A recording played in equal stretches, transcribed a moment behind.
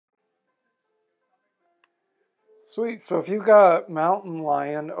Sweet, so if you've got Mountain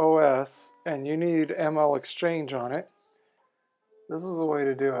Lion OS and you need MLXchange on it, this is the way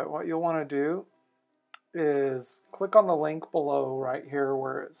to do it. What you'll want to do is click on the link below right here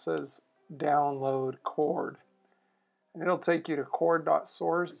where it says download Cord. And it'll take you to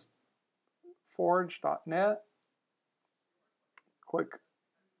cord.sourceforge.net. Click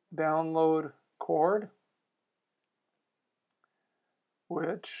download Cord,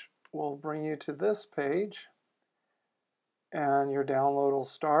 which will bring you to this page. And your download will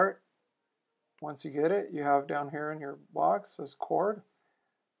start. Once you get it, you have down here in your box says Cord.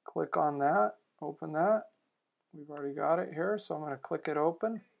 Click on that, open that. We've already got it here, so I'm going to click it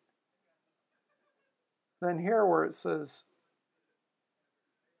open. Then here where it says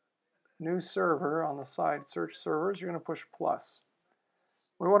new server on the side, search servers, you're going to push plus.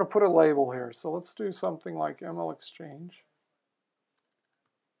 We want to put a label here, so let's do something like MLXchange.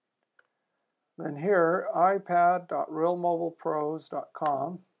 Then here,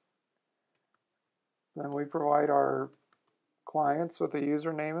 ipad.realmobilepros.com. Then we provide our clients with a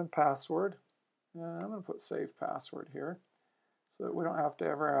username and password. And I'm going to put save password here so that we don't have to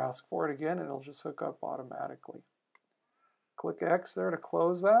ever ask for it again. It'll just hook up automatically. Click X there to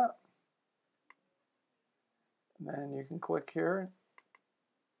close that. And then you can click here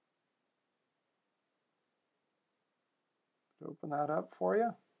to open that up for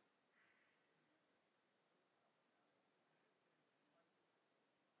you.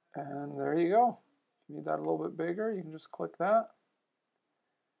 And there you go. If you need that a little bit bigger, you can just click that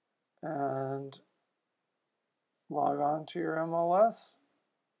and log on to your MLS.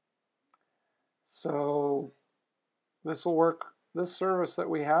 So this will work. This service that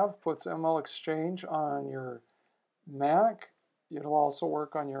we have puts MLXchange on your Mac. It'll also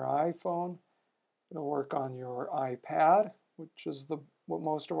work on your iPhone. It'll work on your iPad, which is what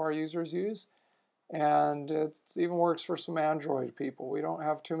most of our users use. And it even works for some Android people. We don't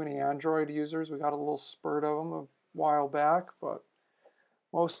have too many Android users. We got a little spurt of them a while back, but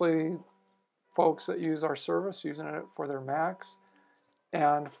mostly folks that use our service using it for their Macs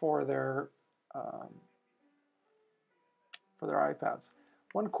and for their iPads.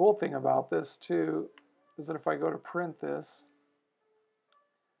 One cool thing about this too is that if I go to print this,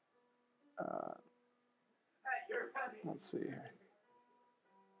 let's see here.